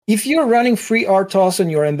If you're running FreeRTOS on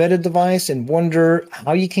your embedded device and wonder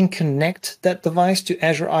how you can connect that device to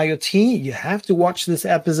Azure IoT, you have to watch this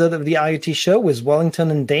episode of the IoT Show with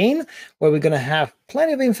Wellington and Dane, where we're going to have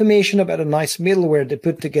plenty of information about a nice middleware they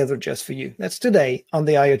put together just for you. That's today on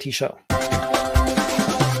the IoT Show.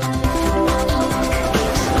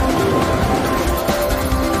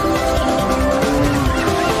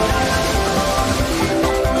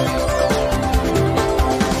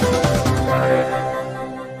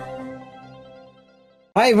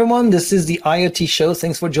 Hi everyone, this is the IoT Show.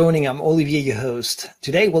 Thanks for joining. I'm Olivier, your host.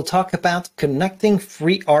 Today we'll talk about connecting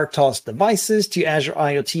FreeRTOS devices to Azure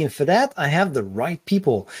IoT, and for that I have the right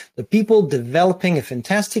people, the people developing a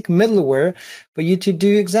fantastic middleware for you to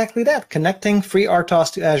do exactly that, connecting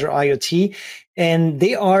FreeRTOS to Azure IoT. And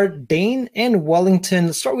they are Dane and Wellington.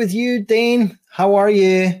 Let's start with you, Dane. How are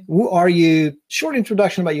you? Who are you? Short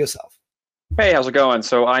introduction about yourself. Hey, how's it going?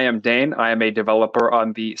 So I am Dane. I am a developer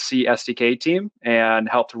on the C SDK team and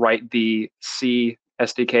helped write the C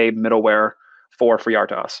SDK middleware for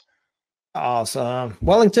FreeRTOS. Awesome.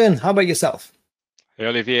 Wellington, how about yourself? Hey,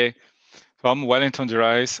 Olivier. So I'm Wellington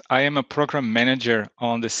Durais. I am a program manager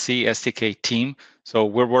on the C SDK team. So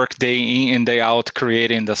we work day in and day out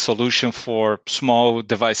creating the solution for small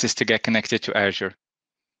devices to get connected to Azure.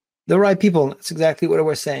 The right people. That's exactly what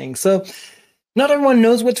we're saying. So not everyone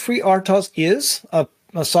knows what FreeRTOS is.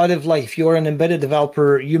 Aside of like if you're an embedded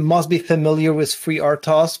developer, you must be familiar with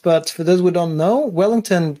FreeRTOS. But for those who don't know,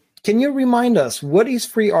 Wellington, can you remind us what is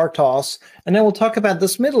FreeRTOS? And then we'll talk about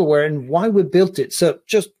this middleware and why we built it. So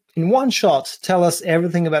just in one shot, tell us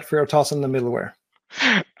everything about FreeRTOS and the middleware.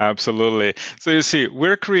 Absolutely. So you see,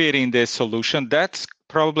 we're creating this solution that's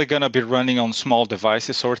probably going to be running on small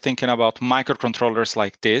devices. So we're thinking about microcontrollers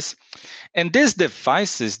like this. And these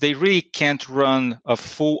devices, they really can't run a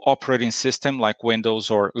full operating system like Windows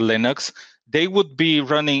or Linux. They would be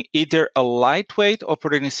running either a lightweight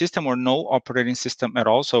operating system or no operating system at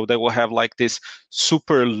all. So they will have like this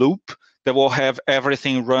super loop that will have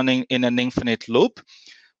everything running in an infinite loop.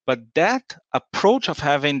 But that approach of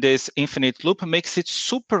having this infinite loop makes it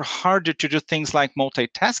super hard to do things like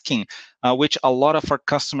multitasking, which a lot of our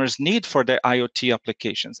customers need for their IoT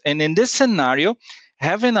applications. And in this scenario,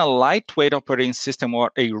 having a lightweight operating system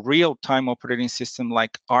or a real-time operating system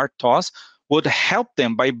like RTOS would help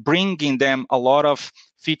them by bringing them a lot of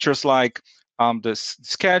features like the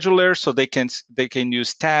scheduler, so they can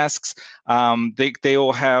use tasks. They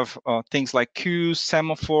will have things like queues,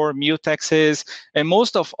 semaphore, mutexes, and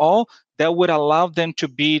most of all, that would allow them to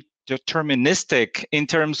be deterministic in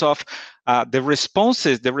terms of the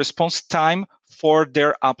response time for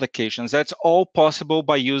their applications. That's all possible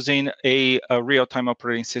by using a real-time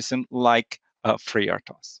operating system like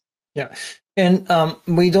FreeRTOS. Yeah. And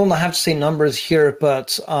we don't have to say numbers here,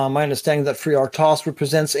 but my understanding that FreeRTOS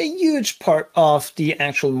represents a huge part of the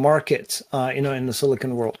actual market, in the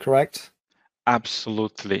Silicon world, correct?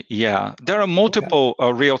 Absolutely, yeah. There are multiple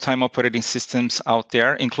real-time operating systems out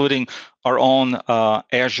there, including our own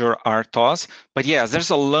Azure RTOS. But yes,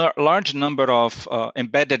 there's a large number of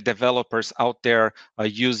embedded developers out there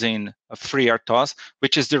using FreeRTOS,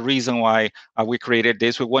 which is the reason why we created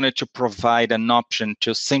this. We wanted to provide an option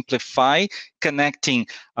to simplify connecting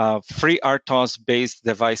FreeRTOS-based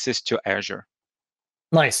devices to Azure.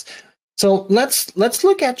 Nice. So let's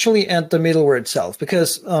look actually at the middleware itself,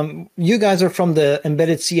 because you guys are from the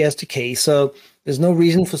embedded C SDK, so there's no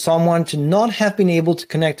reason for someone to not have been able to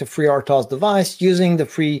connect a FreeRTOS device using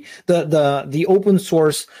the open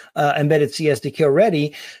source embedded C SDK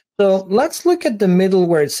already. So let's look at the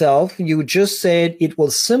middleware itself. You just said it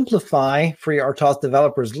will simplify FreeRTOS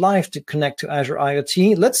developers' life to connect to Azure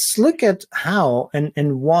IoT. Let's look at how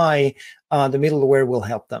and why the middleware will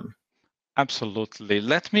help them. Absolutely.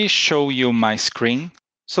 Let me show you my screen.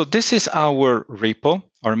 So this is our repo,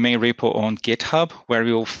 our main repo on GitHub, where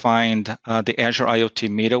you'll find the Azure IoT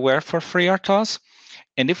middleware for FreeRTOS.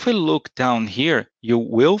 And if we look down here, you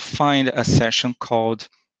will find a section called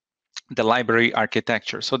the library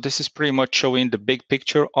architecture. So this is pretty much showing the big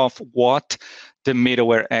picture of what the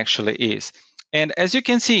middleware actually is. And as you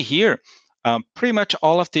can see here, pretty much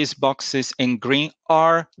all of these boxes in green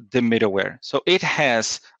are the middleware. So it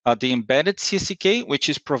has the embedded CSDK, which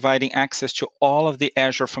is providing access to all of the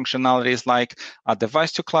Azure functionalities like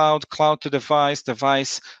device to cloud, cloud to device,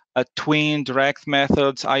 twin, direct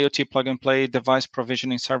methods, IoT plug and play, device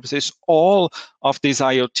provisioning services, all of these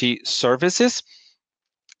IoT services.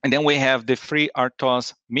 And then we have the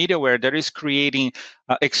FreeRTOS middleware that is creating,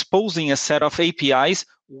 exposing a set of APIs,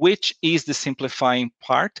 which is the simplifying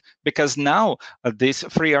part, because now these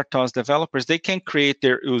FreeRTOS developers, they can create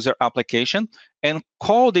their user application and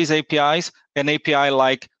call these APIs an API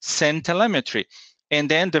like send telemetry. And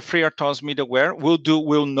then the FreeRTOS middleware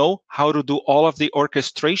will know how to do all of the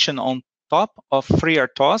orchestration on top of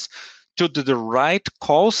FreeRTOS to do the right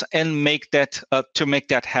calls and make that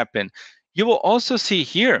happen. You will also see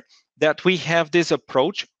here that we have this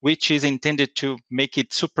approach, which is intended to make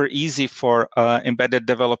it super easy for embedded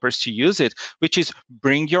developers to use it, which is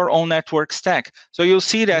bring your own network stack. So you'll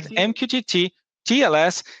see that MQTT,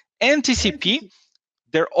 TLS, and TCP,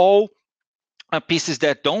 they're all pieces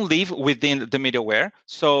that don't live within the middleware.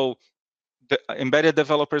 So the embedded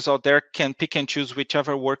developers out there can pick and choose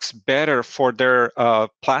whichever works better for their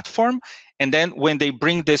platform. And then when they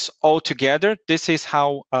bring this all together, this is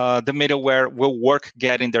how the middleware will work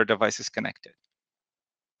getting their devices connected.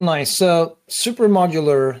 Nice. So super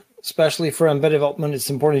modular, especially for embedded development. It's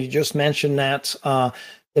important. You just mentioned that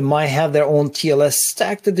they might have their own TLS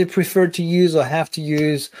stack that they prefer to use or have to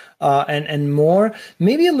use, and more.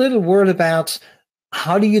 Maybe a little word about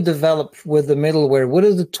how do you develop with the middleware? What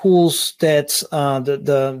are the tools that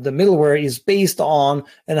the middleware is based on,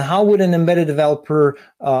 and how would an embedded developer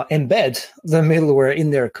embed the middleware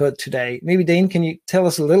in their code today? Maybe Dane, can you tell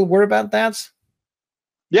us a little word about that?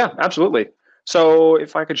 Yeah, absolutely. So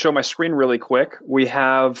if I could show my screen really quick, we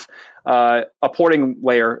have a porting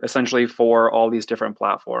layer essentially for all these different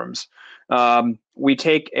platforms. We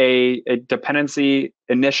take a dependency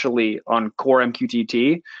initially on core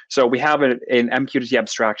MQTT. So we have an MQTT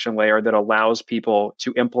abstraction layer that allows people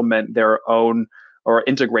to implement their own or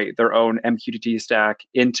integrate their own MQTT stack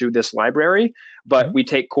into this library. But we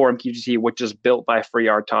take core MQTT, which is built by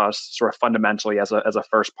FreeRTOS, sort of fundamentally as a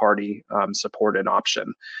first-party supported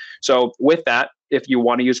option. So with that, if you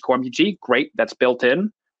want to use core MQTT, great, that's built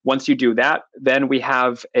in. Once you do that, then we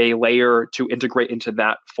have a layer to integrate into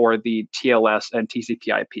that for the TLS and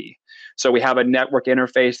TCP/IP. So we have a network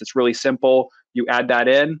interface that's really simple. You add that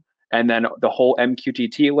in, and then the whole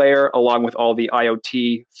MQTT layer, along with all the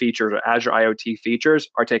IoT features or Azure IoT features,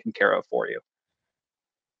 are taken care of for you.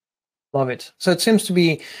 Love it. So it seems to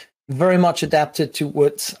be very much adapted to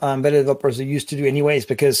what embedded developers are used to do anyways,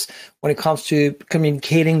 because when it comes to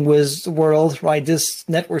communicating with the world, right, this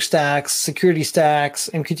network stacks, security stacks,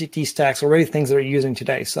 MQTT stacks, already things that are using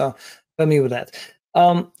today. So familiar with that.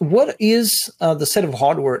 What is the set of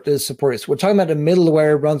hardware that is supported? So we're talking about the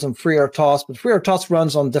middleware runs on FreeRTOS, but FreeRTOS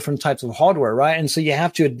runs on different types of hardware, right? And so you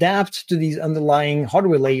have to adapt to these underlying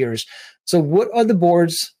hardware layers. So what are the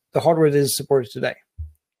boards, the hardware that is supported today?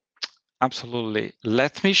 Absolutely.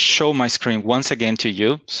 Let me show my screen once again to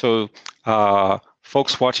you. So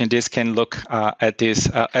folks watching this can look at this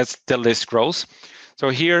as the list grows. So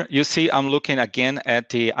here you see I'm looking again at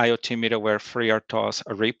the IoT middleware FreeRTOS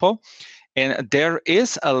repo. And there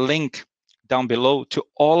is a link down below to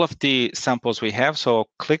all of the samples we have. So I'll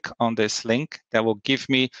click on this link that will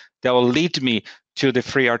lead me to the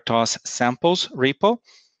FreeRTOS samples repo.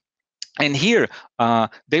 And here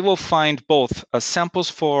they will find both samples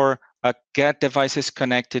for get devices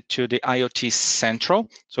connected to the IoT Central.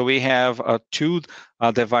 So we have 2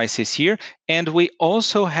 devices here. And we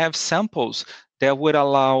also have samples that would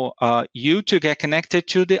allow you to get connected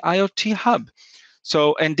to the IoT Hub.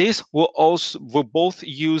 So, and this we're both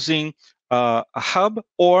using a hub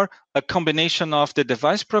or a combination of the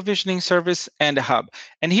device provisioning service and the hub.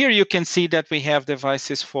 And here you can see that we have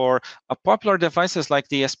devices for popular devices like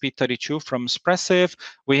the ESP32 from Espressif.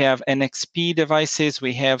 We have NXP devices.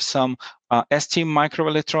 We have some ST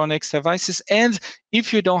microelectronics devices. And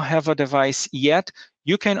if you don't have a device yet,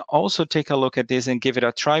 you can also take a look at this and give it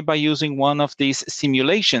a try by using one of these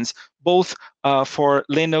simulations, both for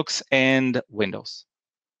Linux and Windows.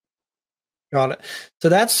 Got it. So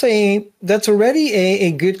that's already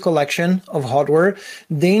a good collection of hardware.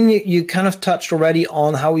 Then you kind of touched already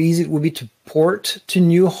on how easy it would be to port to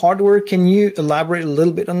new hardware. Can you elaborate a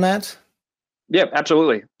little bit on that? Yeah,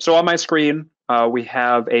 absolutely. So on my screen, we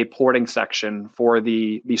have a porting section for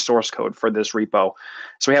the source code for this repo.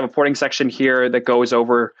 So we have a porting section here that goes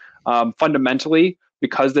over fundamentally,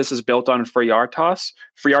 because this is built on FreeRTOS,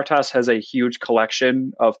 FreeRTOS has a huge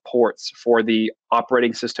collection of ports for the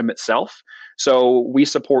operating system itself. So we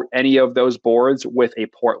support any of those boards with a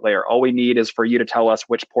port layer. All we need is for you to tell us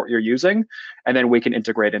which port you're using, and then we can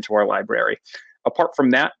integrate into our library. Apart from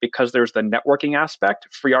that, because there's the networking aspect,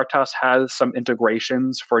 FreeRTOS has some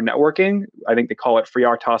integrations for networking. I think they call it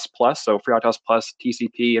FreeRTOS Plus, so FreeRTOS Plus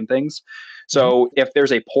TCP and things. So if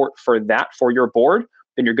there's a port for that for your board,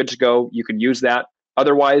 then you're good to go. You can use that.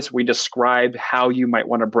 Otherwise, we describe how you might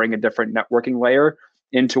want to bring a different networking layer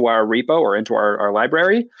into our repo or into our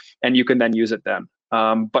library, and you can then use it then.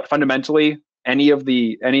 But fundamentally, any of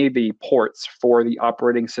the ports for the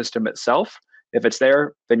operating system itself, if it's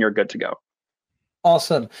there, then you're good to go.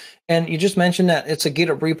 Awesome. And you just mentioned that it's a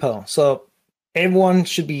GitHub repo. So everyone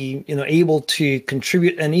should be, able to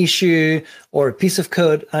contribute an issue or a piece of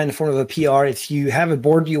code in the form of a PR. If you have a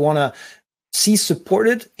board you want to see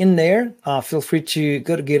supported in there, feel free to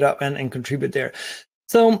go to GitHub and contribute there.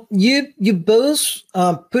 So you both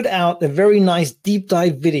put out a very nice deep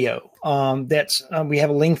dive video that we have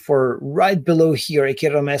a link for right below here,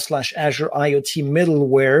 aka.ms/Azure IoT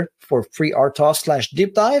middleware for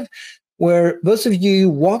FreeRTOS/deep dive, where both of you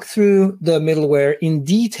walk through the middleware in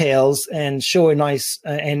details and show a nice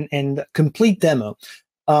and complete demo.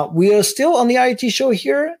 We are still on the IoT show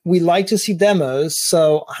here. We like to see demos.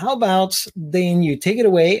 So how about then you take it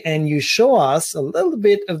away and you show us a little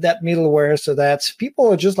bit of that middleware so that people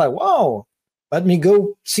are just like, wow, let me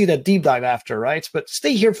go see that deep dive after, right? But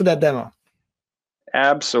stay here for that demo.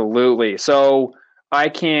 Absolutely. So I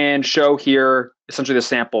can show here essentially the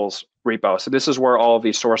samples repo. So this is where all of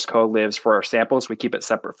the source code lives for our samples. We keep it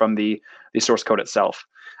separate from the source code itself.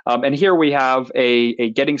 And here we have a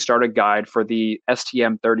getting started guide for the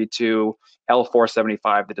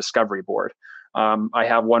STM32L475, the discovery board. I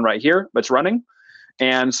have one right here that's running.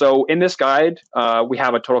 And so in this guide, we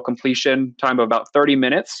have a total completion time of about 30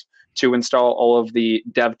 minutes to install all of the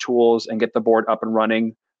dev tools and get the board up and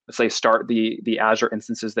running. Let's say start the Azure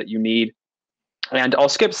instances that you need. And I'll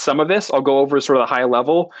skip some of this. I'll go over sort of the high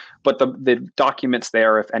level, but the document's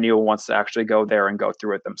there if anyone wants to actually go there and go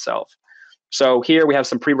through it themselves. So here we have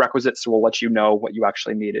some prerequisites, so we'll let you know what you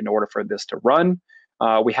actually need in order for this to run.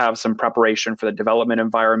 We have some preparation for the development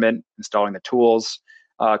environment, installing the tools,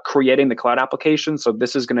 creating the cloud application. So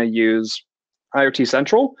this is going to use IoT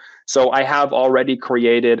Central. So I have already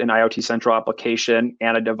created an IoT Central application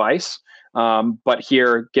and a device, but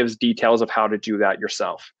here gives details of how to do that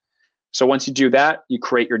yourself. So once you do that, you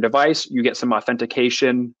create your device, you get some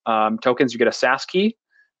authentication tokens, you get a SaaS key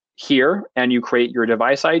here, and you create your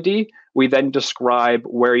device ID. We then describe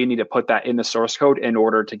where you need to put that in the source code in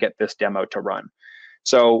order to get this demo to run.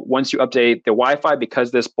 So once you update the Wi-Fi,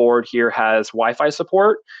 because this board here has Wi-Fi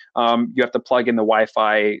support, you have to plug in the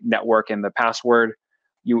Wi-Fi network and the password.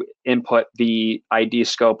 You input the ID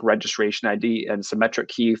scope, registration ID, and symmetric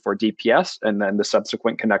key for DPS, and then the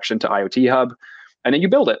subsequent connection to IoT Hub. And then you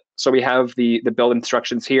build it. So we have the build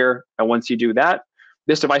instructions here. And once you do that,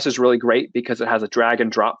 this device is really great because it has a drag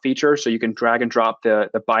and drop feature. So you can drag and drop the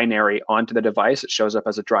binary onto the device. It shows up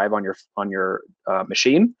as a drive on your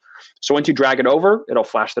machine. So once you drag it over, it'll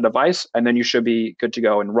flash the device, and then you should be good to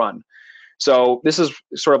go and run. So this is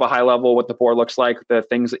sort of a high level what the board looks like, the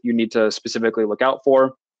things that you need to specifically look out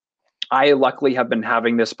for. I luckily have been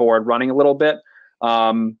having this board running a little bit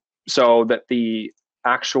so that the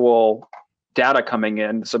actual data coming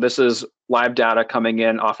in. So this is live data coming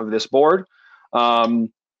in off of this board. And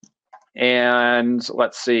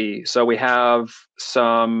let's see. So we have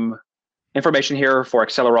some information here for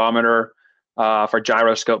accelerometer, for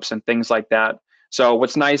gyroscopes and things like that. So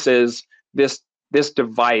what's nice is this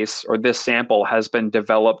device or this sample has been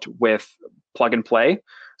developed with plug and play.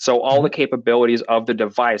 So all the capabilities of the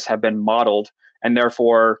device have been modeled, and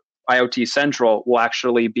therefore IoT Central will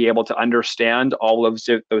actually be able to understand all of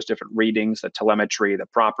those different readings, the telemetry, the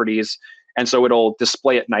properties, and so it'll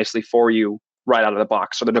display it nicely for you right out of the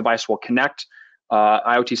box. So the device will connect.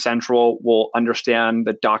 IoT Central will understand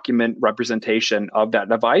the document representation of that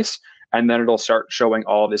device, and then it'll start showing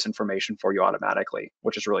all of this information for you automatically,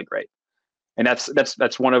 which is really great. And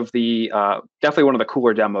that's one of the definitely one of the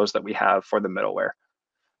cooler demos that we have for the middleware.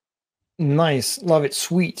 Nice. Love it.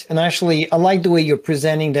 Sweet. And actually, I like the way you're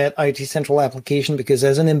presenting that IoT Central application, because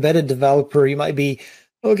as an embedded developer, you might be,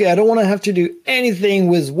 okay, I don't want to have to do anything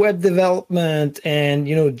with web development and,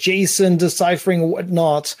 JSON deciphering and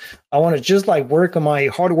whatnot. I want to just like work on my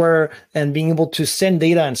hardware and being able to send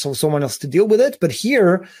data and so someone else to deal with it. But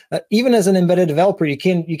here, even as an embedded developer, you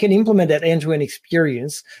can implement that end-to-end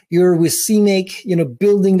experience. You're with CMake,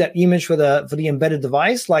 building that image for the embedded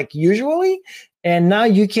device like usually. And now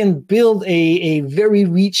you can build a very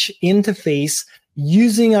rich interface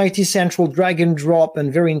using IoT Central, drag and drop,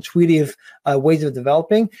 and very intuitive ways of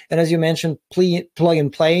developing. And as you mentioned, plug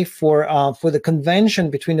and play for the convention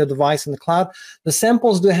between the device and the cloud. The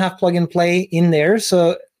samples do have plug and play in there,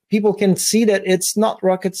 so people can see that it's not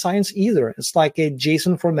rocket science either. It's like a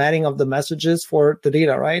JSON formatting of the messages for the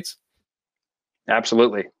data, right?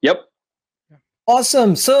 Absolutely. Yep.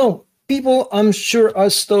 Awesome. So people, I'm sure, are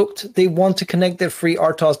stoked. They want to connect their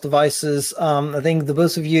FreeRTOS devices. I think the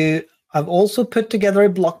both of you, I've also put together a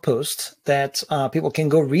blog post that people can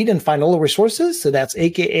go read and find all the resources. So that's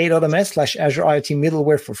aka.ms/Azure IoT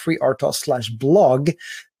middleware for FreeRTOS/blog.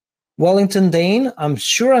 Wellington Dane, I'm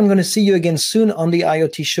sure I'm going to see you again soon on the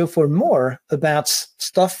IoT show for more about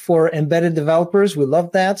stuff for embedded developers. We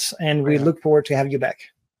love that, and we look forward to having you back.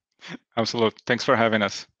 Absolutely. Thanks for having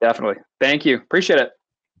us. Definitely. Thank you. Appreciate it.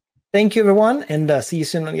 Thank you, everyone, and see you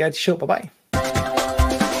soon on the IoT show. Bye-bye.